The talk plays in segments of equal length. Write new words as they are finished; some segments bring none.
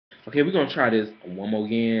Okay, we're gonna try this one more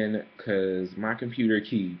again, cause my computer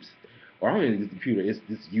keeps, or I don't even think it's the computer. It's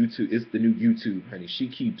this YouTube. It's the new YouTube, honey. She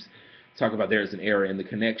keeps talking about there's an error in the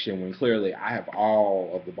connection when clearly I have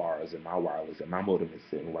all of the bars in my wireless and my modem is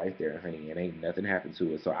sitting right there, honey, and ain't nothing happened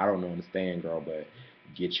to it. So I don't understand, girl, but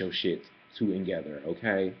get your shit together,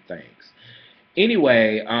 okay? Thanks.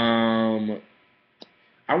 Anyway, I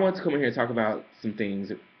want to come in here and talk about some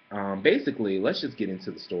things. Basically, let's just get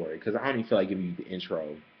into the story because I don't even feel like giving you the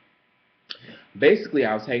intro. Basically,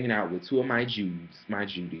 I was hanging out with two of my Judies, my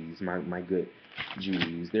good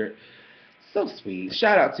Judies. They're so sweet.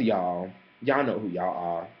 Shout out to y'all. Y'all know who y'all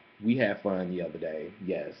are. We had fun the other day.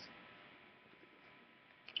 Yes.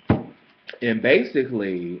 And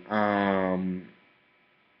basically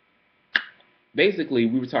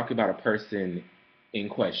we were talking about a person in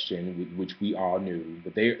question, which we all knew,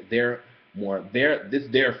 but they're this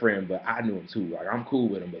their friend, but I knew him too. Like I'm cool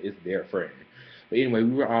with him, but it's their friend. But anyway,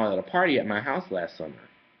 we were all at a party at my house last summer.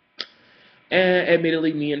 And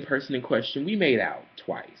admittedly, me and person in question, we made out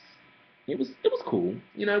twice. It was cool.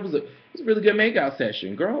 You know, it was a really good makeout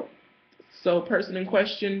session, girl. So person in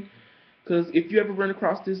question, because if you ever run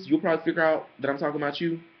across this, you'll probably figure out that I'm talking about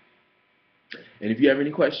you. And if you have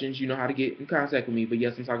any questions, you know how to get in contact with me. But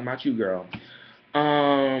yes, I'm talking about you, girl.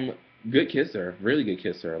 Um, Good kisser, really good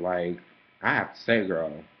kisser. Like I have to say,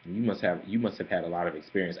 girl, you must have had a lot of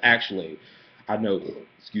experience. Actually, I know.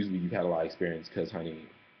 Excuse me, you've had a lot of experience because, honey,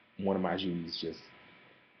 one of my Judies just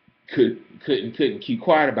couldn't keep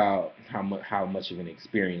quiet about how much of an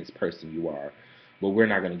experienced person you are. But we're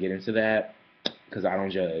not gonna get into that because I don't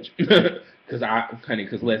judge.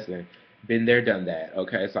 Because listen, been there, done that.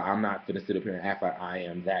 Okay, so I'm not gonna sit up here and act like I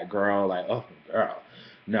am that girl. Like, oh, girl,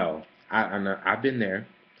 no, I'm not, I've been there.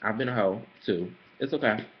 I've been a hoe too. It's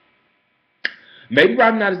okay. Maybe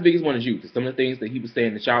probably not as big as one as you, because some of the things that he was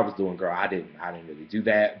saying that y'all was doing, girl, I didn't really do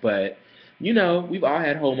that. But we've all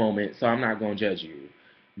had whole moments, so I'm not gonna judge you.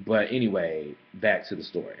 But anyway, back to the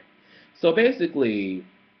story. So basically,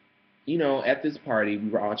 at this party, we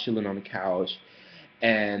were all chilling on the couch,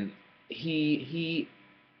 and he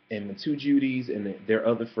and the two Judies and their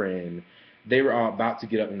other friend, they were all about to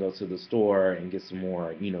get up and go to the store and get some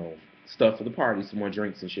more, stuff for the party, some more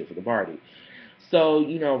drinks and shit for the party. So,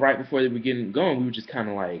 right before they were getting going, we were just kind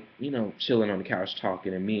of like, chilling on the couch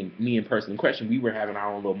talking, and me and person in question, we were having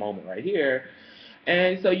our own little moment right here.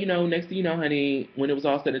 And so, next thing you know, honey, when it was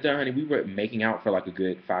all said and done, honey, we were making out for like a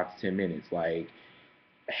good 5 to 10 minutes, like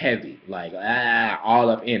heavy, like all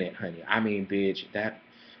up in it, honey. I mean, bitch, that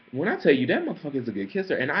when I tell you that motherfucker is a good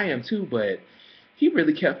kisser, and I am too, but he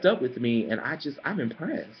really kept up with me, and I'm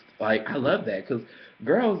impressed. Like I love that because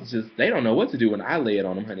girls just they don't know what to do when I lay it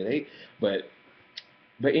on them, honey. But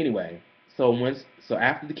but anyway, so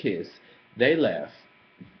after the kiss, they left,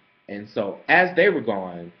 and so as they were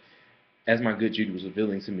gone, as my good Judy was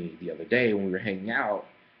revealing to me the other day when we were hanging out,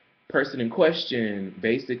 person in question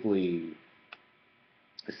basically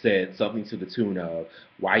said something to the tune of,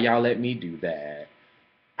 "Why y'all let me do that?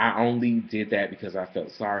 I only did that because I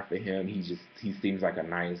felt sorry for him. He seems like a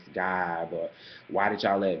nice guy, but why did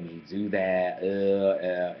y'all let me do that?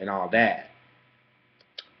 And all that."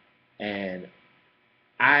 And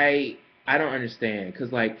I I don't understand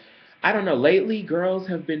because like I don't know. Lately, girls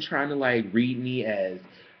have been trying to like read me as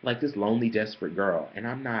like this lonely, desperate girl, and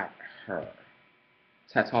I'm not her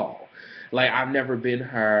at all. Like I've never been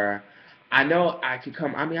her. I know I could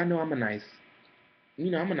come. I mean, I know I'm a nice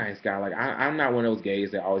guy. Like I'm not one of those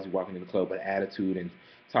gays that always be walking in the club with attitude and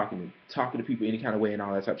talking to people any kind of way and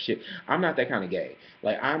all that type of shit. I'm not that kind of gay.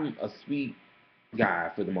 Like I'm a sweet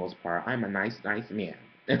guy for the most part. I'm a nice man.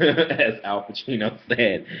 As Al Pacino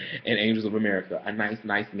said in Angels of America, a nice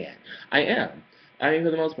man. I am. I mean,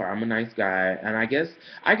 for the most part, I'm a nice guy, and I guess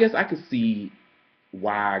I could see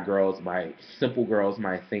why simple girls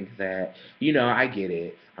might think that, I get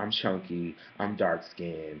it. I'm chunky, I'm dark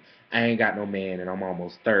skinned, I ain't got no man, and I'm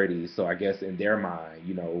almost 30. So I guess in their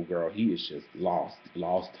mind, girl, he is just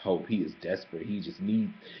lost hope. He is desperate. He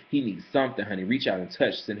needs something, honey. Reach out and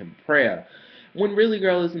touch, send him a prayer. When really,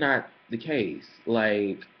 girl, it's not the case.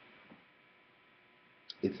 Like,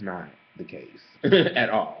 it's not the case at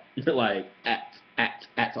all. Like,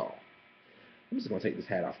 at all. I'm just gonna take this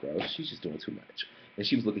hat off, girl. She's just doing too much. And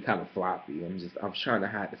she was looking kind of floppy. I'm trying to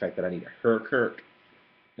hide the fact that I need a hair Kirk.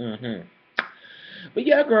 But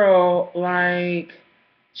yeah, girl, like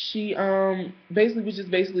she basically was just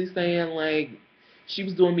basically saying like she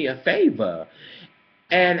was doing me a favor.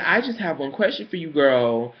 And I just have one question for you,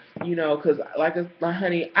 girl. Cause like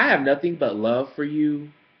honey, I have nothing but love for you.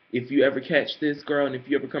 If you ever catch this, girl, and if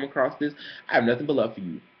you ever come across this, I have nothing but love for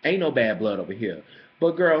you. Ain't no bad blood over here.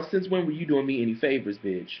 But girl, since when were you doing me any favors,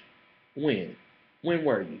 bitch? When? When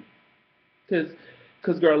were you? Cause,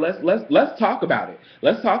 cause girl, let's talk about it.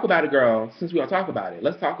 Let's talk about it, girl. Since we gonna talk about it,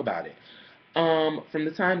 let's talk about it. From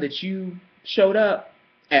the time that you showed up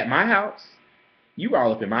at my house, you were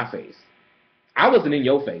all up in my face. I wasn't in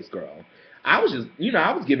your face, girl. I was just,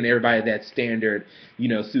 I was giving everybody that standard,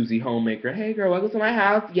 Susie homemaker. Hey, girl, welcome to my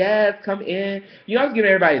house. Yes, come in. I was giving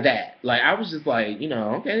everybody that. Like, I was just like,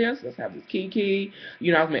 okay, yes, let's have this kiki.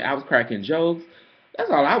 I was cracking jokes. That's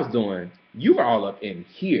all I was doing. You were all up in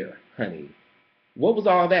here, honey. What was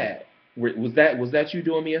all that? Was that you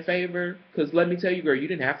doing me a favor? Because let me tell you, girl, you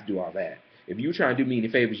didn't have to do all that. If you were trying to do me any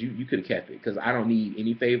favors, you could have kept it. Because I don't need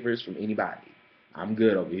any favors from anybody. I'm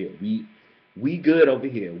good over here. We good over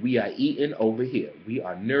here. We are eating over here. We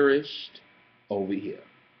are nourished over here.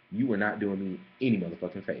 You were not doing me any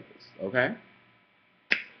motherfucking favors. Okay?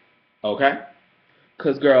 Okay?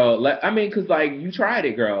 Because, girl, because, like, you tried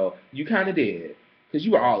it, girl. You kind of did. Because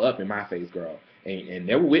you were all up in my face, girl. And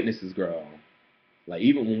there were witnesses, girl. Like,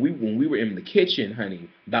 even when we were in the kitchen, honey,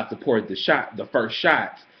 about to pour the first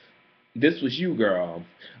shots, this was you, girl.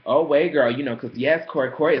 Oh, wait, girl, because, yes,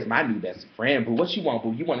 Corey is my new best friend, boo. What you want,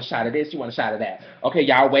 boo? You want a shot of this? You want a shot of that? Okay,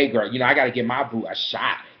 y'all, wait, girl. I got to give my boo a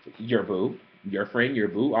shot. Your boo, your friend, your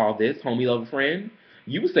boo, all this, homie, lover, friend.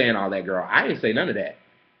 You were saying all that, girl. I didn't say none of that.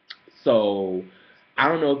 So, I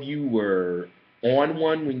don't know if you were on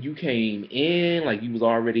one when you came in, like you was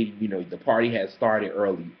already, the party had started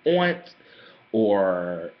early on,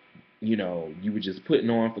 or you were just putting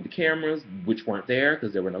on for the cameras, which weren't there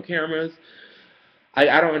because there were no cameras. I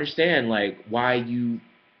don't understand, like, why you,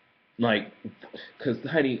 like, because,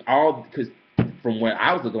 honey, because from what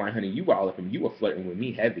I was looking like, honey, you were all up and you were flirting with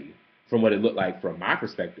me heavy from what it looked like from my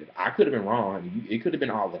perspective. I could have been wrong, honey. It could have been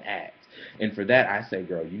all an act. And for that, I say,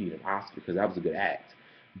 girl, you need an Oscar because that was a good act.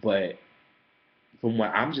 But from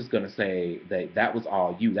what I'm just going to say, that was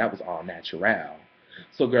all you. That was all natural.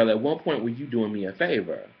 So, girl, at one point were you doing me a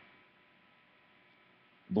favor?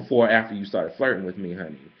 Before or after you started flirting with me,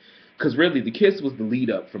 honey? Because really, the kiss was the lead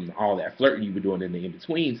up from all that flirting you were doing in the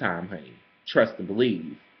in-between time, honey. Trust and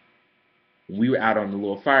believe. When we were out on the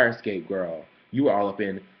little fire escape, girl, you were all up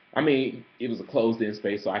in, it was a closed-in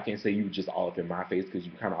space, so I can't say you were just all up in my face because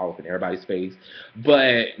you were kind of all up in everybody's face.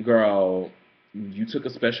 But, girl, you took a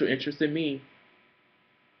special interest in me,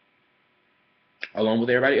 along with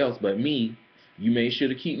everybody else, but me. You made sure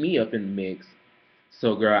to keep me up in the mix.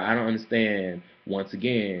 So, girl, I don't understand, once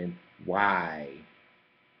again, why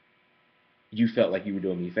you felt like you were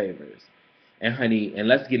doing me favors. And, honey, and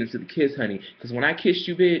let's get into the kiss, honey, because when I kissed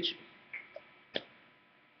you, bitch,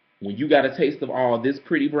 when you got a taste of all this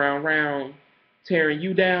pretty brown round tearing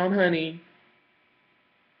you down, honey,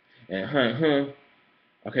 and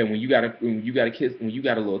okay, when you got a kiss, when you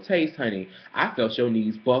got a little taste, honey, I felt your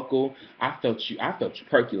knees buckle. I felt you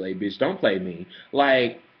percolate, bitch. Don't play me.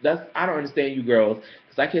 Like, I don't understand you girls,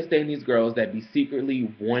 because I can't stand these girls that be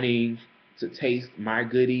secretly wanting to taste my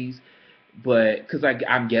goodies, but because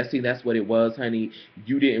I'm guessing that's what it was, honey.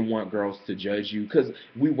 You didn't want girls to judge you, because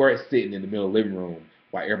we were sitting in the middle of the living room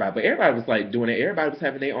while everybody was like doing it. Everybody was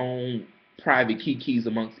having their own private kikis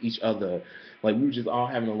amongst each other. Like, we were just all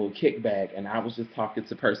having a little kickback, and I was just talking to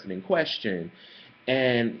the person in question.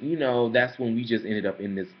 And, that's when we just ended up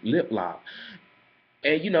in this lip lock.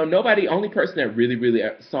 And, only person that really, really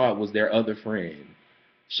saw it was their other friend.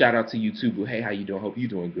 Shout out to you too, boo. Hey, how you doing? Hope you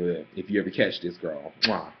doing good. If you ever catch this girl,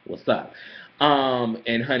 mwah, what's up?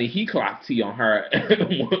 And honey, he clocked T on her.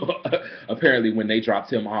 Apparently, when they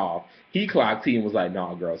dropped him off, he clocked T and was like,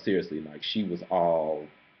 "Nah, girl, seriously." Like, she was all.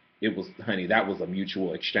 It was, honey, that was a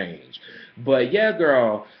mutual exchange. But yeah,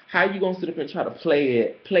 girl, how you gonna sit up and try to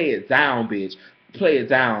play it down, bitch? Play it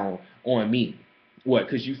down on me. What,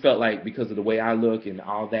 because you felt like because of the way I look and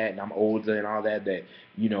all that, and I'm older and all that,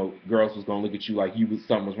 girls was going to look at you like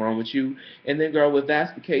something was wrong with you. And then, girl, if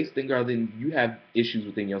that's the case, then, girl, then you have issues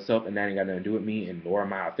within yourself, and that ain't got nothing to do with me, and nor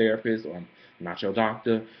am I a therapist, or I'm not your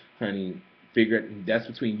doctor. Honey, that's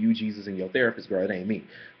between you, Jesus, and your therapist, girl. It ain't me.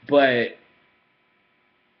 But,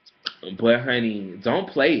 honey, don't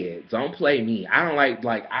play it. Don't play me. I don't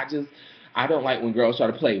I don't like when girls try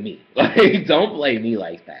to play me. Like, don't play me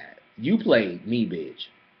like that. You played me, bitch.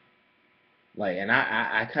 Like, and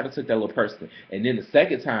I kind of took that a little personally. And then the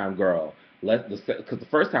second time, girl, because the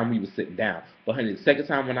first time we was sitting down, but honey, the second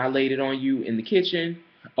time when I laid it on you in the kitchen,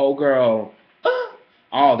 oh girl,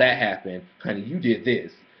 all that happened, honey. You did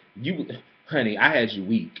this, honey. I had you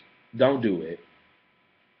weak. Don't do it.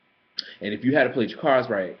 And if you had to play your cards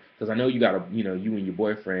right, because I know you got you and your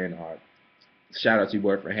boyfriend are. Shout out to your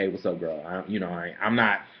boyfriend. Hey, what's up, girl? I'm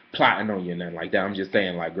not plotting on you or nothing like that. I'm just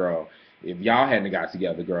saying, like, girl, If y'all hadn't got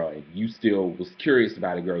together, girl, and you still was curious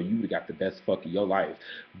about it, girl, you would have got the best fuck of your life.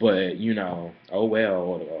 But you know, oh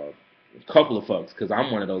well, a couple of fucks, because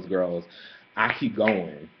I'm one of those girls. I keep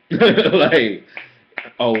going, like,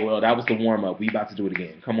 oh well, that was the warm up. We about to do it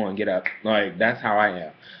again. Come on, get up. Like that's how I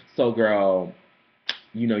am. So, girl,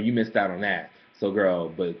 you know, you missed out on that. So, girl,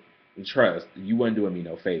 but trust, you wasn't doing me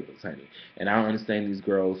no favors, honey. And I don't understand these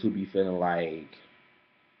girls who be feeling like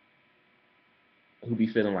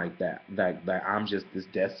that, that I'm just this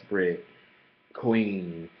desperate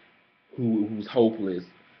queen who's hopeless.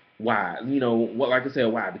 Why? You know what? Like I said,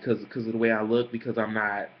 why? Because of the way I look. Because I'm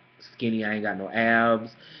not skinny. I ain't got no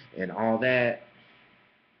abs and all that.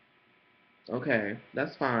 Okay,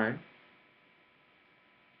 that's fine.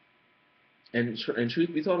 And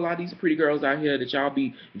truth be told, a lot of these pretty girls out here that y'all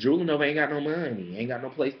be drooling over ain't got no money, ain't got no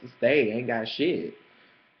place to stay, ain't got shit.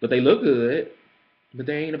 But they look good, but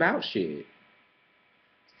they ain't about shit.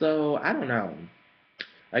 So I don't know.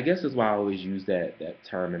 I guess that's why I always use that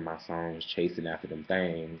term in my songs, chasing after them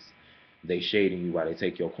things. They shading you while they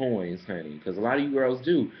take your coins, honey. Because a lot of you girls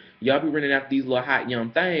do. Y'all be running after these little hot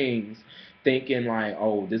young things, thinking like,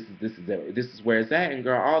 oh, this is where it's at. And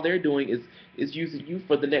girl, all they're doing is using you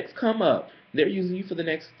for the next come up. They're using you for the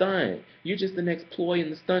next stunt. You're just the next ploy in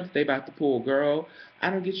the stunt that they about to pull, girl. I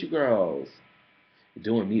don't get you girls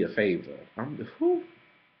doing me a favor. Whew.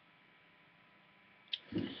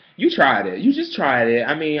 You tried it. You just tried it.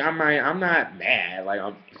 I mean, I'm not mad. Like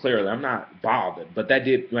I'm not bothered. But that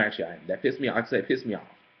did well, actually that pissed me off. Like I said, it pissed me off.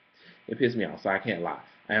 It pissed me off. So I can't lie.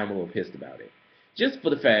 I am a little pissed about it. Just for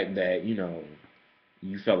the fact that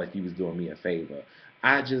you felt like you was doing me a favor.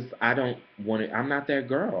 I don't want it. I'm not that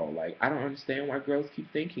girl. Like I don't understand why girls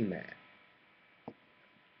keep thinking that.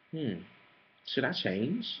 Hmm. Should I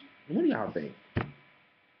change? What do y'all think?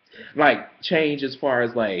 Like change as far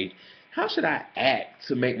as like how should I act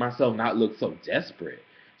to make myself not look so desperate?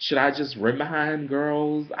 Should I just run behind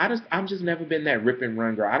girls? I'm just never been that rip and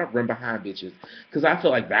run girl. I don't run behind bitches because I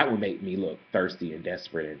feel like that would make me look thirsty and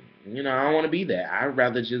desperate. And I don't want to be that. I'd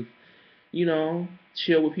rather just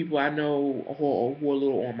chill with people I know who are a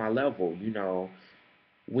little on my level.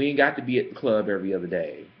 We ain't got to be at the club every other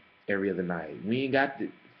day, every other night. We ain't got to,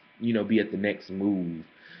 be at the next move.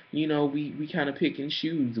 We kind of pick and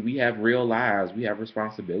choose. We have real lives. We have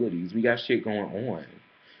responsibilities. We got shit going on.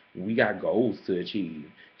 We got goals to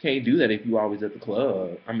achieve. Can't do that if you always at the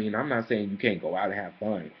club. I mean, I'm not saying you can't go out and have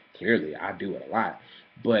fun. Clearly, I do it a lot.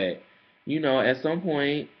 But, at some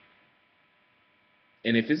point,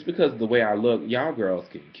 and if it's because of the way I look, y'all girls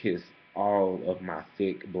can kiss all of my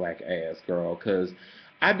thick black ass, girl. Because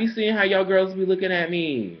I be seeing how y'all girls be looking at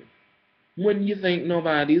me when you think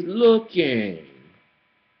nobody's looking.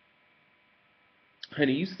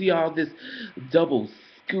 Honey, you see all this double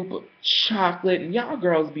scoop of chocolate, and y'all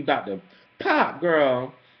girls be about to pop,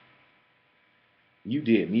 girl. You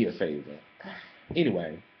did me a favor.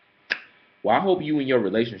 Anyway, well, I hope you and your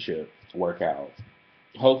relationship work out.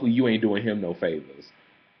 Hopefully, you ain't doing him no favors.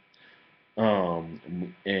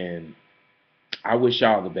 And I wish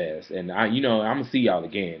y'all the best. And I'm gonna see y'all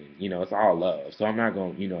again. It's all love. So I'm not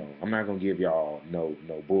gonna give y'all no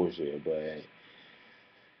bullshit, but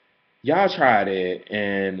y'all tried it,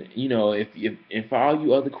 and if for all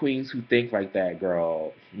you other queens who think like that,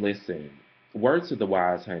 girl, listen. Words to the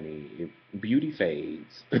wise, honey. Beauty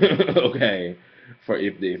fades. Okay. For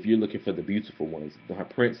if you're looking for the beautiful ones,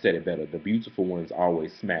 Prince said it better. The beautiful ones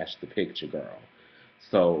always smash the picture, girl.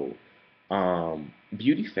 So,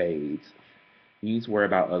 beauty fades. You need to worry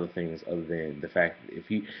about other things other than the fact that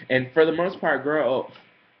if you and for the most part, girl,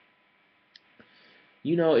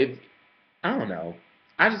 if I don't know.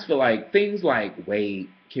 I just feel like things like weight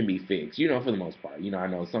can be fixed, for the most part. I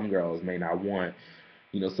know some girls may not want,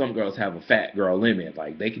 some girls have a fat girl limit.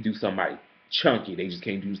 Like, they can do somebody chunky. They just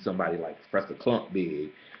can't do somebody like Professor Clump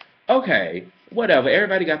big. Okay, whatever.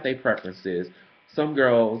 Everybody got their preferences. Some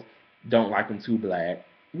girls don't like them too black.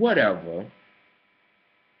 Whatever.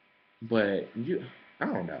 But, I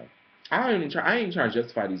don't know. I ain't trying to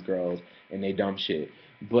justify these girls and they dumb shit.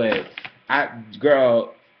 But,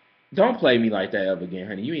 girl, don't play me like that ever again,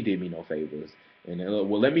 honey. You ain't did me no favors. And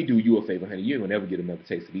well, let me do you a favor, honey. You ain't gonna never get another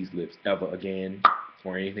taste of these lips ever again,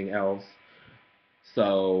 or anything else.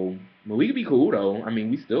 So, but we could be cool though. I mean,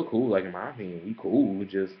 we still cool. Like in my opinion, we cool. We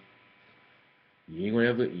just you ain't gonna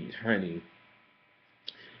ever eat, honey.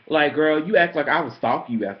 Like, girl, you act like I would stalk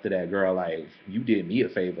you after that, girl. Like, you did me a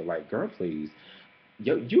favor. Like, girl, please.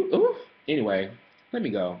 Yo, you. Ooh. Anyway, let me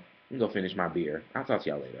go. I'm gonna go finish my beer. I'll talk to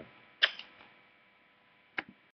y'all later.